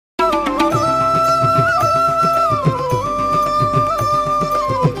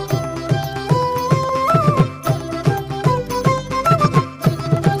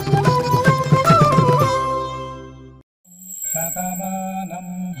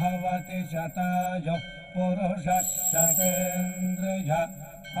प्रतिशतायो पुरुषः शतेन्द्रिय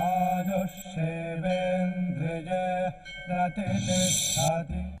आयुष्येवेन्द्रिय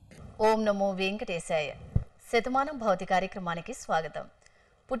प्रतिष्ठति. ఓం నమో వెంకటేశాయ. శతమానం భవతి కార్యక్రమానికి స్వాగతం.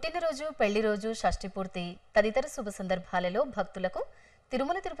 పుట్టినరోజు, పెళ్లి రోజు, షష్ఠి పూర్తి తదితర శుభ సందర్భాలలో భక్తులకు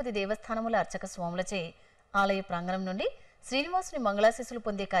తిరుమల తిరుపతి దేవస్థానముల అర్చక స్వాములచే ఆలయ ప్రాంగణం నుండి శ్రీనివాసుని మంగళాశీస్సులు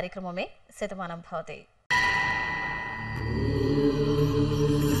పొందే కార్యక్రమమే శతమానం భవతి.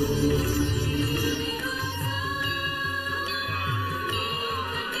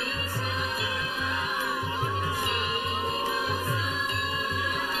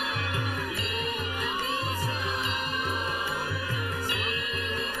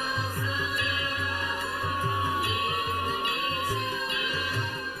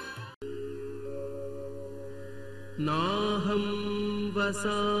 नाहं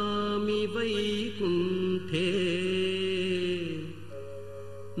वसामि वैकुण्ठे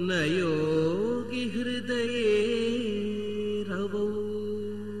न योगी हृदये रवौ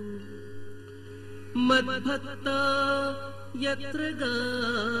मद्भक्ता यत्र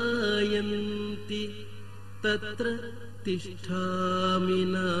गायन्ति तत्र तिष्ठामि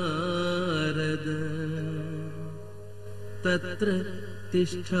नारद तत्र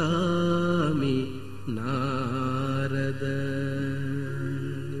तिष्ठामि नारद.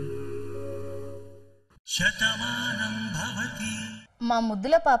 శతమానం భవతి. మా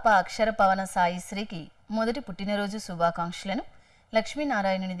ముద్దుల పాప అక్షర పవన సాయిశ్రీకి మొదటి పుట్టినరోజు శుభాకాంక్షలను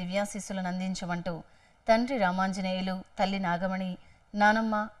లక్ష్మీనారాయణుని దివ్యాశీస్సులను అందించమంటూ తండ్రి రామాంజనేయులు, తల్లి నాగమణి,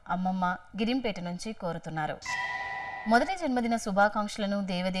 నానమ్మ, అమ్మమ్మ గిరింపేట నుంచి కోరుతున్నారు. మొదటి జన్మదిన శుభాకాంక్షలను,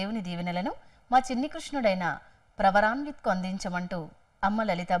 దేవదేవుని దీవెనలను మా చిన్ని కృష్ణుడైన ప్రవరాన్విత్కు అందించమంటూ అమ్మ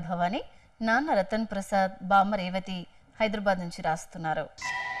లలితా భవాని, నాన్న రతన్ ప్రసాద్, బామ్మ రేవతి హైదరాబాద్ నుంచి రాస్తున్నారు.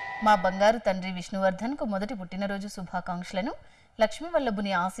 మా బంగారు తండ్రి విష్ణువర్ధన్కు మొదటి పుట్టినరోజు శుభాకాంక్షలను, లక్ష్మీ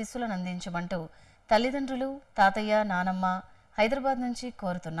వల్లభుని ఆశీస్సులను అందించమంటూ తల్లిదండ్రులు, తాతయ్య, నానమ్మ హైదరాబాద్ నుంచి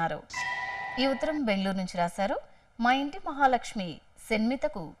కోరుతున్నారు. ఈ ఉత్తరం బెంగళూరు నుంచి రాశారు. మా ఇంటి మహాలక్ష్మి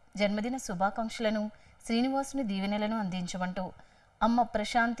సెన్మితకు జన్మదిన శుభాకాంక్షలను, శ్రీనివాసుని దీవెనలను అందించమంటూ అమ్మ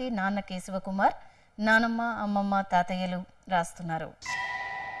ప్రశాంతి, నాన్న కేశవకుమార్, నానమ్మ, అమ్మమ్మ, తాతయ్యలు రాస్తున్నారు.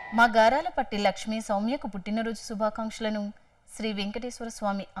 మా గారాల పట్టి లక్ష్మి సౌమ్యకు పుట్టినరోజు శుభాకాంక్షలను, శ్రీ వెంకటేశ్వర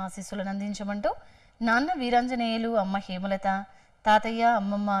స్వామి ఆశీస్సులను అందించమంటూ నాన్న వీరాంజనేయులు, అమ్మ హేమలత, తాతయ్య,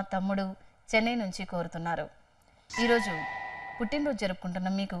 అమ్మమ్మ, తమ్ముడు చెన్నై నుంచి కోరుతున్నారు. ఈరోజు పుట్టినరోజు జరుపుకుంటున్న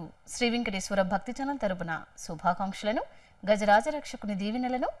మీకు శ్రీ వెంకటేశ్వర భక్తి ఛానల్ తరపున శుభాకాంక్షలను, గజరాజ రక్షకుని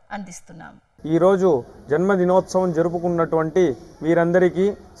దీవెనలను అందిస్తున్నాం. ఈరోజు జన్మదినోత్సవం జరుపుకున్నటువంటి వీరందరికీ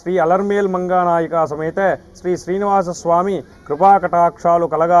శ్రీ అలర్మేల్ మంగానాయిక సమేత శ్రీ శ్రీనివాస స్వామి కృపాకటాక్షాలు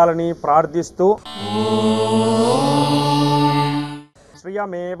కలగాలని ప్రార్థిస్తూ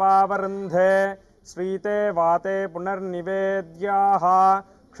శ్రియమేవావరుంధే శ్రీతే వాతే పునర్నివేద్యాః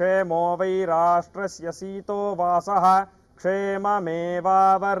క్షేమో వై రాష్ట్రస్య సీతో వాసః క్షేమమేవావరుంధే.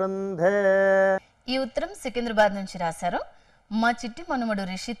 ఈ ఉత్తరం సికింద్రాబాద్ నుంచి రాశారు. మా చిట్టి మనుమడు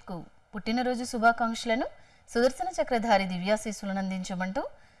రిషిత్కు పుట్టినరోజు శుభాకాంక్షలను, సుదర్శన చక్రధారి దివ్యాశీస్సులను అందించమంటూ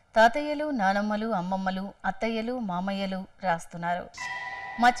తాతయ్యలు, నానమ్మలు, అమ్మమ్మలు, అత్తయ్యలు, మామయ్యలు రాస్తున్నారు.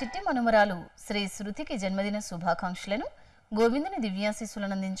 మా చిట్టి మనుమరాలు శ్రీ శృతికి జన్మదిన శుభాకాంక్షలను, గోవిందుని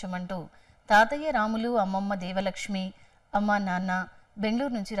దివ్యాశీస్సులను అందించమంటూ తాతయ్య రాములు, అమ్మమ్మ దేవలక్ష్మి, అమ్మ, నాన్న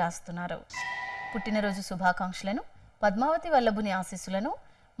బెంగళూరు నుంచి రాస్తున్నారు. పుట్టినరోజు శుభాకాంక్షలను, పద్మావతి వల్లభుని ఆశీస్సులను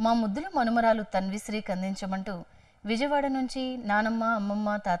మా ముద్దుల మనుమరాలు తన్విశ్రీకి అందించమంటూ విజయవాడ నుంచి నానమ్మ, అమ్మమ్మ,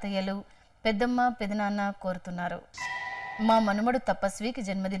 తాతయ్యలు, పెద్దమ్మ, పెదనాన్న కోరుతున్నారు. మా మనుమడు తపస్వికి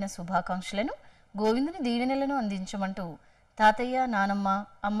జన్మదిన శుభాకాంక్షలను, గోవిందుని దీవెనలను అందించమంటూ తాతయ్య, నానమ్మ,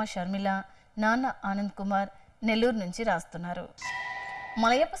 అమ్మ షర్మిల, నాన్న ఆనంద్ కుమార్ నెల్లూరు నుంచి రాస్తున్నారు.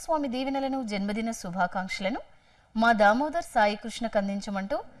 మలయప్ప స్వామి దీవెనలను, జన్మదిన శుభాకాంక్షలను మా దామోదర్ సాయి కృష్ణకు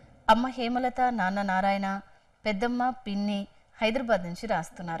అందించమంటూ అమ్మ హేమలత, నాన్న నారాయణ, పెద్దమ్మ, పిన్ని హైదరాబాద్ నుంచి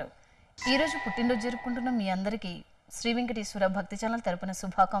రాస్తున్నారు. ఈరోజు పుట్టినరోజు జరుపుకుంటున్న మీ అందరికీ శ్రీ వెంకటేశ్వర భక్తి ఛానల్ తరపున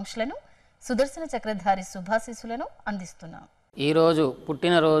శుభాకాంక్షలను, సుదర్శన చక్రధారి శుభాశీస్సులను అందిస్తున్నాం. ఈరోజు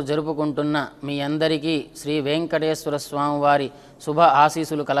పుట్టినరోజు జరుపుకుంటున్న మీ అందరికీ శ్రీ వెంకటేశ్వర స్వామి వారి శుభ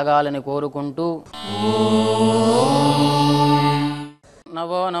ఆశీస్సులు కలగాలని కోరుకుంటూ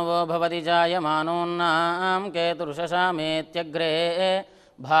నవో నవో భవతి జాయమానోన్నాం కేతుర్షశామేత్యగ్రే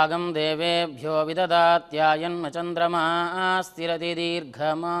భాగం దేవేభ్యో విదదాత్యాయన్మ చంద్రమా స్థిరతి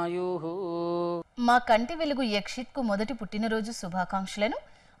దీర్ఘమాయుః. మా కంటి వెలుగు యక్షిత్కు మొదటి పుట్టినరోజు శుభాకాంక్షలను,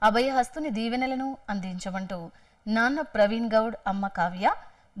 అభయహస్తుని దీవెనలను అందించమంటూ నాన్న ప్రవీణ్ గౌడ్, అమ్మ కావ్య,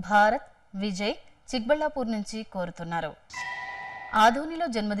 భారత్, విజయ్ చిక్బళ్ళాపూర్ నుంచి కోరుతున్నారు. ఆదోనిలో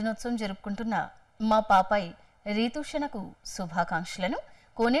జన్మదినోత్సవం జరుపుకుంటున్న మా పాపాయి రీతుషణకు శుభాకాంక్షలను,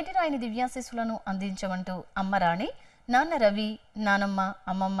 కోనేటి రాయని దివ్యాశీస్సులను అందించమంటూ అమ్మ రాణి, నాన్న రవి, నానమ్మ,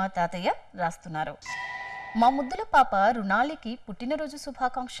 అమ్మమ్మ, తాతయ్య రాస్తున్నారు. మా ముద్దుల పాప రుణాలికి పుట్టినరోజు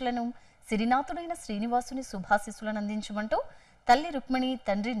శుభాకాంక్షలను, సిరినాథుడైన శ్రీనివాసుని శుభాశీస్సులను అందించమంటూ తల్లి రుక్మిణి,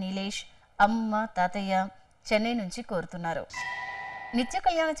 తండ్రి నీలేష్, అమ్మమ్మ, తాతయ్య చెన్నై నుంచి కోరుతున్నారు. నిత్య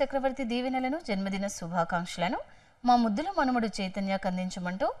కళ్యాణ చక్రవర్తి దీవెనలను, జన్మదిన శుభాకాంక్షలను మా ముద్దుల మనుమడు చైతన్యకు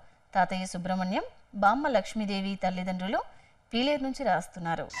అందించమంటూ తాతయ్య సుబ్రహ్మణ్యం, బామ్మ లక్ష్మీదేవి తల్లిదండ్రులు పీలేరు నుంచి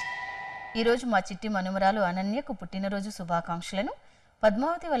రాస్తున్నారు. ఈరోజు మా చిట్టి మనుమరాలు అనన్యకు పుట్టినరోజు శుభాకాంక్షలను,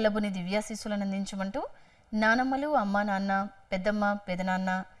 పద్మావతి వల్లభుని దివ్యాశీస్సులను అందించమంటూ నానమ్మలు, అమ్మ, నాన్న, పెద్దమ్మ, పెదనాన్న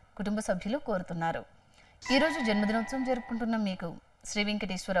కుటుంబ సభ్యులు కోరుతున్నారు. ఈరోజు జన్మదినోత్సవం జరుపుకుంటున్న మీకు శ్రీ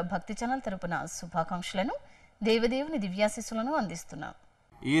వెంకటేశ్వర భక్తి ఛానల్ తరపున శుభాకాంక్షలను, దేవదేవుని దివ్యాశీస్సులను అందిస్తున్నాం.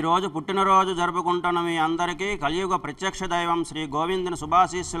 ఈరోజు పుట్టినరోజు జరుపుకుంటున్న మీ అందరికీ కలియుగ ప్రత్యక్ష దైవం శ్రీ గోవిందుని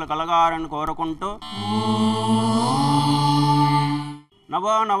శుభాశీస్సులు కలగాలని కోరుకుంటూ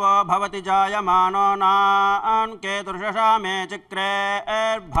నవో నవో భవతి జాయమానో నాన్ కేతుర్షశామే చక్రే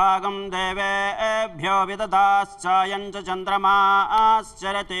భాగం దేవేభ్యో విదదాశ్చాయం చ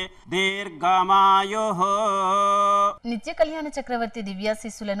చంద్రమాశ్చరతి దీర్ఘమాయుః. నిత్య కళ్యాణ చక్రవర్తి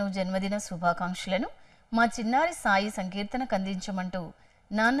దివ్యాశీస్సులను, జన్మదిన శుభాకాంక్షలను మా చిన్నారి సాయి సంకీర్తనకు అందించమంటూ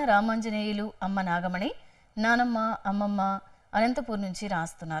నాన్న రామాంజనేయులు, అమ్మ నాగమణి, నానమ్మ, అమ్మమ్మ అనంతపూర్ నుంచి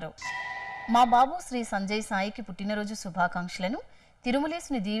రాస్తున్నారు. మా బాబు శ్రీ సంజయ్ సాయికి పుట్టినరోజు శుభాకాంక్షలను,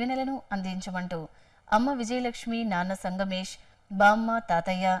 తిరుమలేసుని దీవెనలను అందించమంటూ అమ్మ విజయలక్ష్మి, నాన్న సంగమేష్, బామ్మ,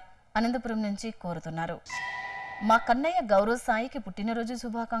 తాతయ్య అనంతపురం నుంచి కోరుతున్నారు. మా కన్నయ్య గౌరవ్ సాయికి పుట్టినరోజు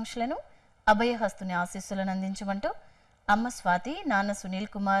శుభాకాంక్షలను, అభయహస్తుని ఆశీస్సులను అందించమంటూ అమ్మ స్వాతి, నాన్న సునీల్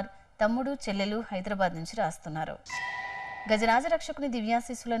కుమార్, తమ్ముడు, చెల్లెలు హైదరాబాద్ నుంచి రాస్తున్నారు. గజరాజ రక్షకుని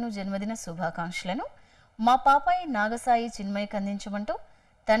దివ్యాశీస్సులను, జన్మదిన శుభాకాంక్షలను మా పాపాయి నాగసాయి చిన్మయ్కి అందించమంటూ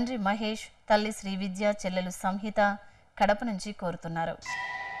తండ్రి మహేష్, తల్లి శ్రీవిద్య, చెల్లెలు సంహిత కడప నుంచి కోరుతున్నారు.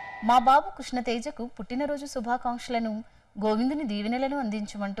 మా బాబు కృష్ణతేజకు పుట్టినరోజు శుభాకాంక్షలను, గోవిందుని దీవెనలను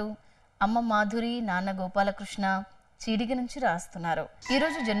అందించమంటూ అమ్మ మాధురి, నాన్న గోపాలకృష్ణ చీడిగ నుంచి రాస్తున్నారు.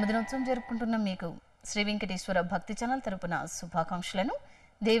 ఈరోజు జన్మదినోత్సవం జరుపుకుంటున్న మీకు శ్రీ వెంకటేశ్వర భక్తి ఛానల్ తరపున శుభాకాంక్షలను,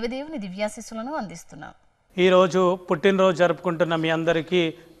 దేవదేవుని దివ్యాశీస్సులను అందిస్తున్నాం. ఈరోజు పుట్టినరోజు జరుపుకుంటున్న మీ అందరికీ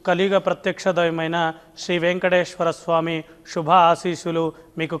కలియుగ ప్రత్యక్ష దైవమైన శ్రీ వెంకటేశ్వర స్వామి శుభ ఆశీస్సులు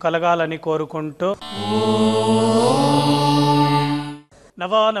మీకు కలగాలని కోరుకుంటూ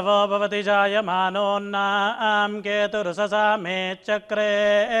నవో నవో భవతి జాయమానోన్నాం కేతుర్షశామే చక్రే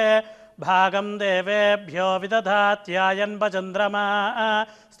భాగం దేవేభ్యో విదధాత్యాయన్ప చంద్రమా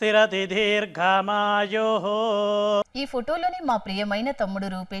స్థిరతి దీర్ఘమాయుః. ఈ ఫోటోలోని మా ప్రియమైన తమ్ముడు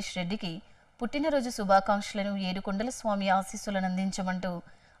రూపేష్ రెడ్డికి పుట్టినరోజు శుభాకాంక్షలను, ఏడుకొండల స్వామి ఆశీస్సులను అందించమంటూ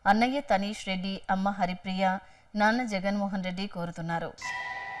అన్నయ్య తనీష్ రెడ్డి, అమ్మ హరిప్రియ, నాన్న జగన్మోహన్ రెడ్డి కోరుతున్నారు.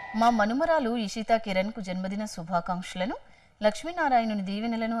 మా మనుమరాలు ఇషితా కిరణ్కు జన్మదిన శుభాకాంక్షలను, లక్ష్మీనారాయణుని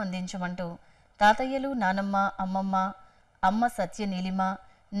దీవెనలను అందించమంటూ తాతయ్యలు, నానమ్మ, అమ్మమ్మ, అమ్మ సత్య నీలిమ,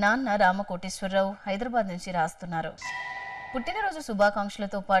 నాన్న రామకోటేశ్వరరావు హైదరాబాద్ నుంచి రాస్తున్నారు. పుట్టినరోజు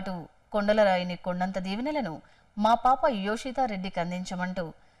శుభాకాంక్షలతో పాటు కొండలరాయిని కొండంత దీవెనలను మా పాప యోషితా రెడ్డికి అందించమంటూ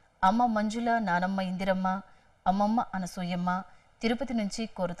అమ్మ మంజుల, నానమ్మ ఇందిరమ్మ, అమ్మమ్మ అనసూయమ్మ తిరుపతి నుంచి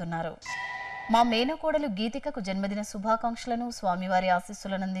కోరుతున్నారు. మా మేనకోడలు గీతికకు జన్మదిన శుభాకాంక్షలను, స్వామివారి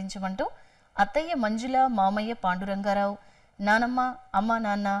ఆశీస్సులను అందించమంటూ అత్తయ్య మంజుల, మామయ్య పాండురంగారావు, నానమ్మ, అమ్మ,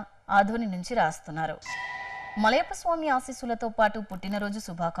 నాన్న ఆధోని నుంచి రాస్తున్నారు. మలయప్ప స్వామి ఆశీస్సులతో పాటు పుట్టినరోజు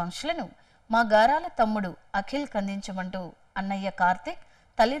శుభాకాంక్షలను మా గారాల తమ్ముడు అఖిల్ కందించమంటూ అన్నయ్య కార్తిక్,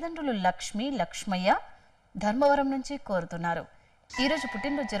 తల్లిదండ్రులు లక్ష్మి, లక్ష్మయ్య ధర్మవరం నుంచి కోరుతున్నారు. ఈరోజు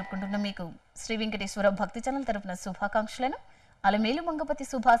పుట్టినరోజు జరుపుకుంటున్న మీకు శ్రీ వెంకటేశ్వర భక్తి ఛానల్ తరపున శుభాకాంక్షలను, అలమేలు మంగపతి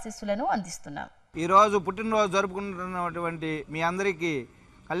శుభాశీస్సులను అందిస్తున్నాం. ఈరోజు పుట్టినరోజు జరుపుకుంటున్నటువంటి మీ అందరికీ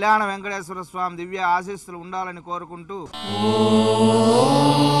కళ్యాణ వెంకటేశ్వర స్వామి దివ్య ఆశీస్సులు ఉండాలని కోరుకుంటూ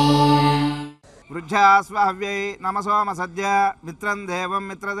వృద్ధ్యాస్వాహవ్యై నమసోమ సద్య మిత్రం దేవం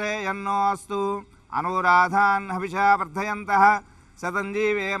మిత్రదే యన్నోస్తు అనురాధాన్ హవిషా వర్ధయంతః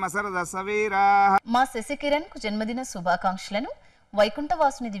శతంజీవేమ సరద సవీరాః. మా శశికిరణ్ కు జన్మదిన శుభాకాంక్షలను,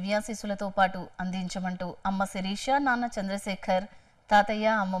 వైకుంఠవాసుని దివ్యాశీస్సులతో పాటు అందించమంటూ అమ్మ శిరీష, నాన్న చంద్రశేఖర్, తాతయ్య,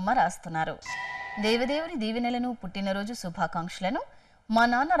 అమ్మమ్మ రాస్తున్నారు. దేవదేవుని దీవెనలను, పుట్టినరోజు శుభాకాంక్షలను మా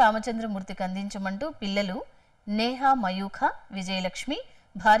నాన్న రామచంద్రమూర్తికి అందించమంటూ పిల్లలు నేహ, మయూఖ, విజయలక్ష్మి,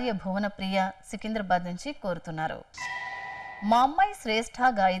 భార్య భువనప్రియ సికింద్రాబాద్ నుంచి కోరుతున్నారు. మా అమ్మాయి శ్రేష్ఠ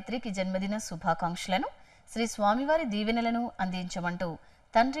గాయత్రికి జన్మదిన శుభాకాంక్షలను, శ్రీ స్వామివారి దీవెనలను అందించమంటూ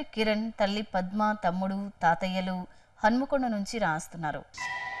తండ్రి కిరణ్, తల్లి పద్మ, తమ్ముడు, తాతయ్యలు హన్మకొండ నుంచి రాస్తున్నారు.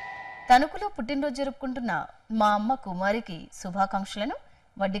 తణుకులో పుట్టినరోజు జరుపుకుంటున్న మా అమ్మ కుమారికి శుభాకాంక్షలను,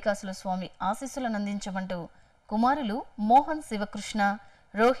 వడ్డికాసుల స్వామి ఆశీస్సులను అందించమంటూ కుమారులు మోహన్, శివకృష్ణ,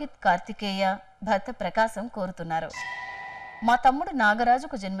 రోహిత్, కార్తికేయ, భర్త ప్రకాశం కోరుతున్నారు. మా తమ్ముడు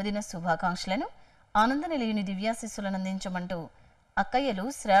నాగరాజుకు జన్మదిన శుభాకాంక్షలను, ఆనంద నిలయుని దివ్యాశిస్సులను అందించమంటూ అక్కయ్యలు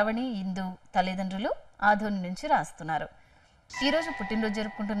శ్రావణి, ఇందు తల్లిదండ్రులు ఆధోని నుంచి రాస్తున్నారు. ఈరోజు పుట్టినరోజు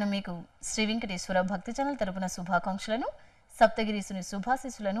జరుపుకుంటున్న మీకు శ్రీ వెంకటేశ్వర భక్తి ఛానల్ తరపున శుభాకాంక్షలను, సప్తగిరీసుని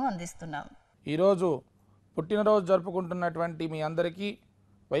శుభాశీస్సులను అందిస్తున్నాం. ఈరోజు పుట్టినరోజు జరుపుకుంటున్నటువంటి మీ అందరికీ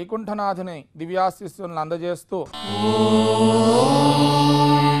వైకుంఠనాథుని దివ్యాశిస్సులను అందజేస్తూ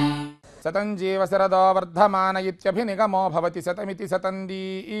శతం జీవ శరదో వర్ధమాన ఇత్యభినిగమో భవతి శతమితి శతం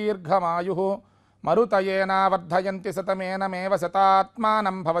దీర్ఘమాయుః మరుతయేన వర్ధయంతి శతమేనమేవ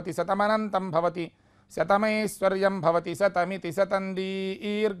శతాత్మానం భవతి శతమనంతం భవతి శతమైశ్వర్యం భవతి శతమితి శతం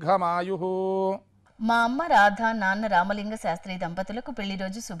దీర్ఘమాయుః. మా అమ్మ రాధ, నాన్న రామలింగ శాస్త్రి దంపతులకు పెళ్లి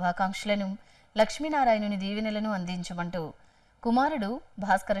రోజు శుభాకాంక్షలను, లక్ష్మీనారాయణుని దీవెనలను అందించమంటూ కుమారుడు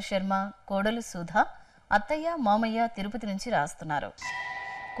భాస్కర శర్మ, కోడలు సుధ, అత్తయ్య, మామయ్య తిరుపతి నుంచి రాస్తున్నారు.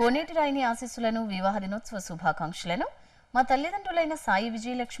 కోనేటి రాయిని ఆశీస్సులను, వివాహ దినోత్సవ శుభాకాంక్షలను మా తల్లిదండ్రులైన సాయి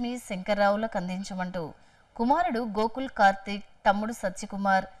విజయలక్ష్మి, శంకర్రావులకు అందించమంటూ కుమారుడు గోకుల్ కార్తిక్, తమ్ముడు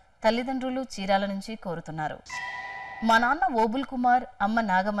సత్యకుమార్, తల్లిదండ్రులు చీరాల నుంచి కోరుతున్నారు. మా నాన్న ఓబుల్ కుమార్, అమ్మ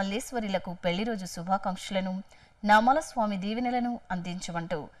నాగమల్లేశ్వరిలకు పెళ్లి రోజు శుభాకాంక్షలను, నామాల స్వామి దీవెనలను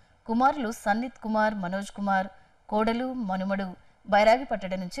అందించమంటూ కుమారులు సన్నిత్ కుమార్, మనోజ్ కుమార్, కోడలు మనుమడు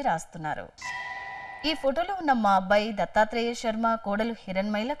బైరాగిపట్టణ నుంచి రాస్తున్నారు. ఈ ఫోటోలో ఉన్న మా అబ్బాయి దత్తాత్రేయ శర్మ, కోడలు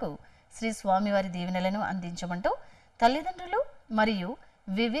హిరణ్మయిలకు శ్రీ స్వామివారి దీవెనలను అందించమంటూ తల్లిదండ్రులు మరియు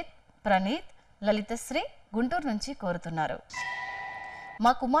వివిత్, ప్రణీత్, లలితశ్రీ గుంటూరు నుంచి కోరుతున్నారు.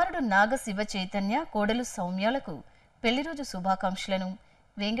 మా కుమారుడు నాగ శివ చైతన్య, కోడలు సౌమ్యాలకు పెళ్లి రోజు శుభాకాంక్షలను,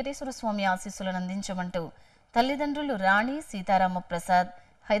 వెంకటేశ్వర స్వామి ఆశీస్సులను అందించమంటూ తల్లిదండ్రులు రాణి, సీతారామ ప్రసాద్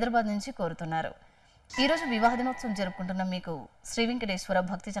హైదరాబాద్ నుంచి కోరుతున్నారు. ఈరోజు వివాహ దినోత్సవం జరుపుకుంటున్న మీకు శ్రీ వెంకటేశ్వర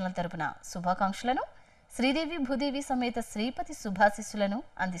భక్తి ఛానల్ తరపున శుభాకాంక్షలను, శ్రీదేవి భూదేవి సమేత శ్రీపతి శుభాశీస్సులను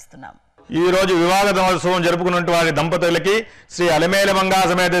అందిస్తున్నాం. ఈ రోజు వివాహ దినోత్సవం జరుపుకున్నటువంటి వారి దంపతులకి శ్రీ అలమేలు మంగా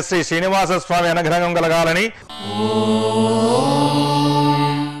సమేత శ్రీ శ్రీనివాస స్వామి అనుగ్రహం కలగాలని.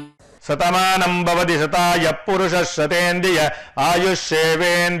 శతమానం భవతి శతాయ పురుష శతేంద్రియ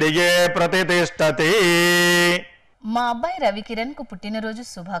ఆయుష్యేవేంద్రియే ప్రతిష్టతి. మా అబ్బాయి రవికిరణ్ కు పుట్టినరోజు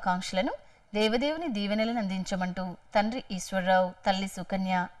శుభాకాంక్షలను, దేవదేవుని దీవెనలను అందించమంటూ తండ్రి ఈశ్వరరావు, తల్లి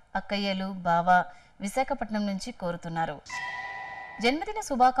సుకన్య, అక్కయ్యలు, బావ విశాఖపట్నం నుంచి కోరుతున్నారు. జన్మదిన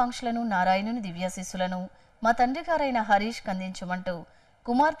శుభాకాంక్షలను, నారాయణుని దివ్యాశీస్సులను మా తండ్రి గారైన హరీష్ అందించమంటూ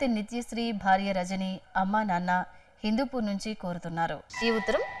కుమార్తె నిత్యశ్రీ, భార్య రజని, అమ్మ నాన్న హిందూపూర్ నుంచి కోరుతున్నారు. ఈ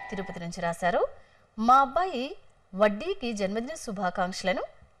ఉత్తరం తిరుపతి నుంచి రాశారు. మా అబ్బాయి వడ్డీకి జన్మదిన శుభాకాంక్షలను,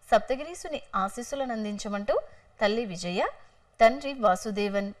 సప్తగిరీసుని ఆశీస్సులను అందించమంటూ తల్లి విజయ, తండ్రి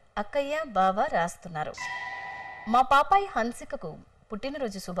వాసుదేవన్, అక్కయ్య, బావ రాస్తున్నారు. మా పాపాయి హన్సికకు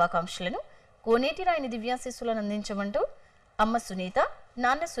పుట్టినరోజు శుభాకాంక్షలను, కోనేటి రాయిని దివ్యాశీస్సులను అందించమంటూ అమ్మ సునీత,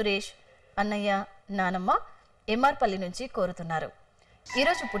 నాన్న సురేష్, అన్నయ్య, నానమ్మ ఎంఆర్పల్లి నుంచి కోరుతున్నారు.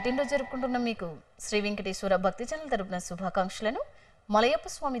 ఈరోజు పుట్టినరోజు జరుపుకుంటున్న మీకు శ్రీ వెంకటేశ్వర భక్తి ఛానల్ తరపున శుభాకాంక్షలను, మలయప్ప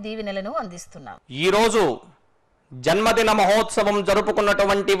స్వామి దీవెనలను అందిస్తున్నాం. ఈరోజు జన్మదిన మహోత్సవం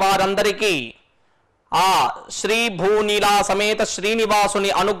జరుపుకున్నటువంటి వారందరికీ ఆ శ్రీ భూనీలా సమేత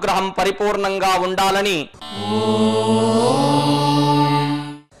శ్రీనివాసుని అనుగ్రహం పరిపూర్ణంగా ఉండాలని,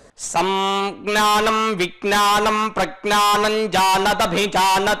 సంజ్ఞానం విజ్ఞానం ప్రజ్ఞానం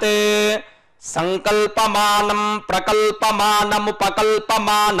జానదభిజానత్ సంకల్పమానం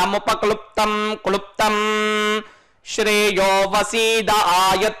ప్రకల్పమానముపకల్పమానముపక్లుప్తం క్లుప్తం శ్రేయో వసీద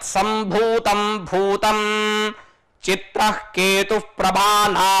ఆయత్ సంభూతం భూతం చిత్రః కేతుః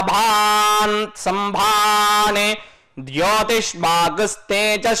ప్రభానాభాన్ సంభానే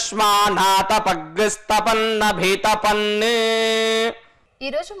ద్యోతిష్మాగస్తేజస్మానాతపగ్స్తపన్నభితపన్నే.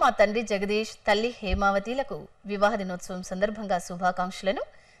 ఈరోజు మా తండ్రి జగదీష్, తల్లి హేమావతిలకు వివాహ దినోత్సవం సందర్భంగా శుభాకాంక్షలను,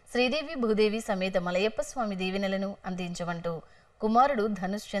 శ్రీదేవి భూదేవి సమేత మలయప్ప స్వామి దీవెనలను అందించమంటూ కుమారుడు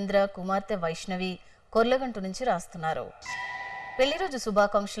ధనుష్ చంద్ర, కుమార్తె వైష్ణవి కొర్లగంటు నుంచి రాస్తున్నారు. పెళ్లి రోజు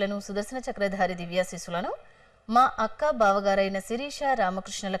శుభాకాంక్షలను, సుదర్శన చక్రధారి దివ్యాశీస్సులను మా అక్క, బావగారైన శిరీష,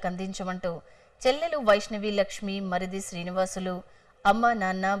 రామకృష్ణలకు అందించమంటూ చెల్లెలు వైష్ణవి లక్ష్మి, మరిది శ్రీనివాసులు, అమ్మ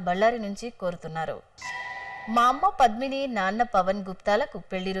నాన్న బళ్ళారి నుంచి కోరుతున్నారు. మా అమ్మ పద్మిని, నాన్న పవన్ గుప్తాలకు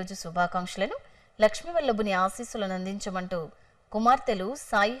పెళ్లి రోజు శుభాకాంక్షలను, లక్ష్మీవల్లభుని ఆశీస్సులను అందించమంటూ కుమార్తెలు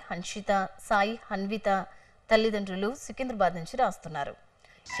సాయి హన్షిత, సాయి హన్విత తల్లిదండ్రులు సికింద్రాబాద్ నుంచి రాస్తున్నారు.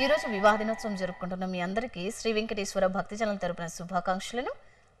 ఈరోజు వివాహ దినోత్సవం జరుపుకుంటున్న మీ అందరికీ శ్రీ వెంకటేశ్వర భక్తి ఛానల్ తరపున శుభాకాంక్షలను,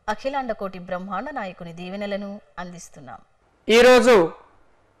 అఖిలాండ కోటి బ్రహ్మాండ నాయకుని దీవెనలను అందిస్తున్నాం. ఈరోజు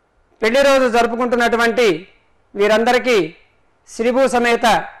పెళ్లి రోజు జరుపుకుంటున్నటువంటి వీరందరికీ శ్రీభూ సమేత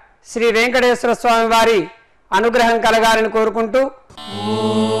శ్రీ వెంకటేశ్వర స్వామి వారి అనుగ్రహం కలగాలని కోరుకుంటూ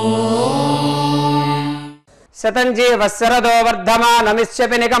శతంజీ వత్సరదో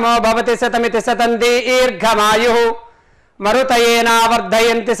వర్ధమానమిష్యపి నిగమో భవతి శతమితి శతం దీర్ఘమాయుః మరుతయేనా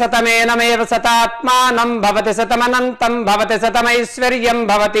వర్ధయంతి శతమేనమేవ శతాత్మానం భవతి శతమనంతం భవతి శతమైశ్వర్యం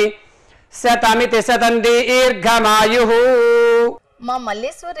భవతి శతమితి శతం దీర్ఘమాయు. మా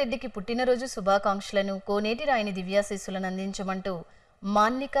మల్లేశ్వర్ రెడ్డికి పుట్టినరోజు శుభాకాంక్షలను కోనేటి రాయని దివ్యాశీస్సులను అందించమంటూ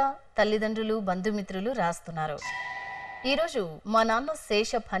మాన్నిక తల్లిదండ్రులు బంధుమిత్రులు రాస్తున్నారు. ఈరోజు మా నాన్న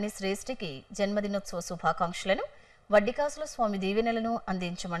శేష ఫణి శ్రేష్ఠికి జన్మదినోత్సవ శుభాకాంక్షలను వడ్డికాసుల స్వామి దీవెనలను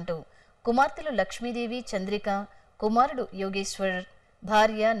అందించమంటూ కుమార్తెలు లక్ష్మీదేవి చంద్రిక కుమారుడు యోగేశ్వర్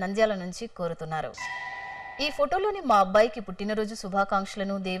భార్య నంద్యాల నుంచి కోరుతున్నారు. ఈ ఫోటోలోని మా అబ్బాయికి పుట్టినరోజు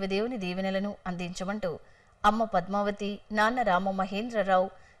శుభాకాంక్షలను దేవదేవుని దీవెనలను అందించమంటూ అమ్మ పద్మావతి నాన్న రామ మహేంద్రరావు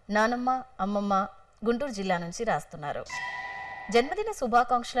నానమ్మ అమ్మమ్మ గుంటూరు జిల్లా నుంచి రాస్తున్నారు. జన్మదిన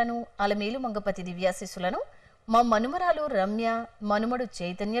శుభాకాంక్షలను అలమేలు మంగపతి దివ్యాశీస్సులను మా మనుమరాలు రమ్య మనుమడు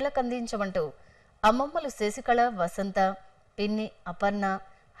చైతన్యలకు అందించమంటూ అమ్మమ్మలు శశికళ వసంత పిన్ని అపర్ణ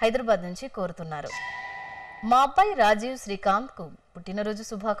హైదరాబాద్ నుంచి కోరుతున్నారు. మా అబ్బాయి రాజీవ్ శ్రీకాంత్కు పుట్టినరోజు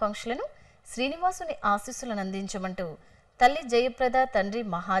శుభాకాంక్షలను శ్రీనివాసుని ఆశీస్సులను అందించమంటూ తల్లి జయప్రద తండ్రి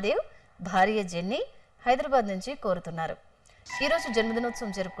మహాదేవ్ భార్య జెన్నీ హైదరాబాద్ నుంచి కోరుతున్నారు. ఈరోజు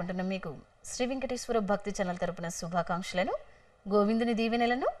జన్మదినోత్సవం జరుపుకుంటున్న మీకు శ్రీ వెంకటేశ్వర భక్తి ఛానల్ తరపున శుభాకాంక్షలను గోవిందుని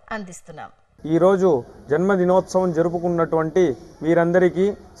దీవెనలను అందిస్తున్నాం. ఈరోజు జన్మదినోత్సవం జరుపుకున్నటువంటి వీరందరికీ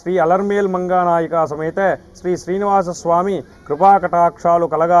శ్రీ అలర్మేల్ మంగానాయిక సమేత శ్రీ శ్రీనివాస స్వామి కృపాకటాక్షాలు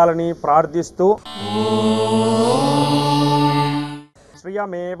కలగాలని ప్రార్థిస్తూ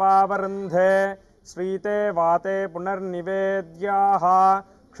శ్రియమేవావరుంధే శ్రీతే వాతే పునర్నివేద్యాః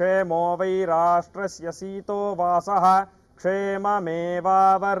క్షేమో వై రాష్ట్రస్య సీతో వాసః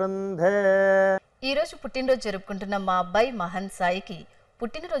క్షేమమేవావరుంధే. ఈరోజు పుట్టినరోజు జరుపుకుంటున్న మా అబ్బాయి మహన్ సాయికి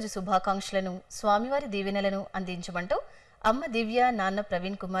పుట్టినరోజు శుభాకాంక్షలను స్వామివారి దీవెనలను అందించమంటూ అమ్మ దివ్య నాన్న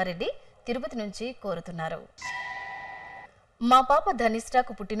ప్రవీణ్ కుమార్ రెడ్డి తిరుపతి నుంచి కోరుతున్నారు. మా పాప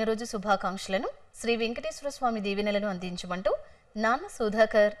ధనిష్ఠకు పుట్టినరోజు శుభాకాంక్షలను శ్రీ వెంకటేశ్వర స్వామి దీవెనలను అందించమంటూ నాన్న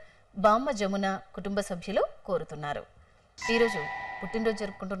సుధాకర్ బామ్మ జమున కుటుంబ సభ్యులు కోరుతున్నారు. ఈరోజు పుట్టినరోజు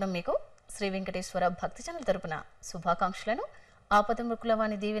జరుపుకుంటున్న మీకు శ్రీ వెంకటేశ్వర భక్తి ఛానల్ తరపున శుభాకాంక్షలను ఆపదమృకుల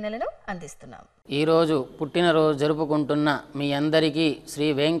వాణి దీవెనలను అందిస్తున్నాం. ఈరోజు పుట్టినరోజు జరుపుకుంటున్న మీ అందరికీ శ్రీ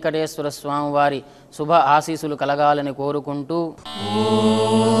వెంకటేశ్వర స్వామి వారి శుభ ఆశీస్సులు కలగాలని కోరుకుంటూ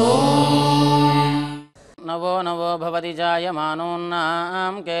నవో నవో భవతి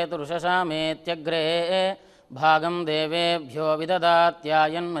జాయమానోన్నాం కేతుర్షశామేత్యగ్రే భాగం దేవేభ్యో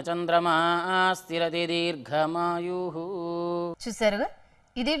విదదాత్యాయన్మ చంద్రమా స్థిరతి దీర్ఘమాయుః. చూశారుగా,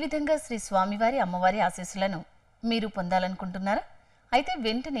 ఇదే విధంగా శ్రీ స్వామివారి అమ్మవారి ఆశీస్సులను మీరు పొందాలనుకుంటున్నారా? అయితే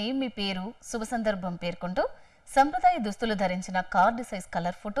వెంటనే మీ పేరు శుభ సందర్భం పేర్కొంటూ సంప్రదాయ దుస్తులు ధరించిన కార్డు సైజ్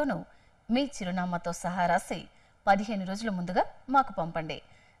కలర్ ఫోటోను మీ చిరునామాతో సహా రాసి 15 రోజుల ముందుగా మాకు పంపండి.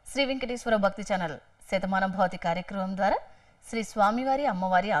 శ్రీ వెంకటేశ్వర భక్తి ఛానల్ శతమానంభవతి కార్యక్రమం ద్వారా శ్రీ స్వామివారి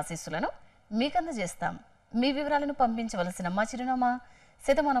అమ్మవారి ఆశీస్సులను మీకు అందజేస్తాం. మీ వివరాలను పంపించవలసిన మా చిరునామా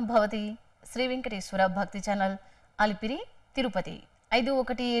శతమానంభవతి శ్రీ వెంకటేశ్వర భక్తి ఛానల్, అలిపిరి, తిరుపతి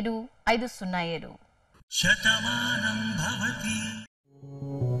 517507. శతమానం భవతి.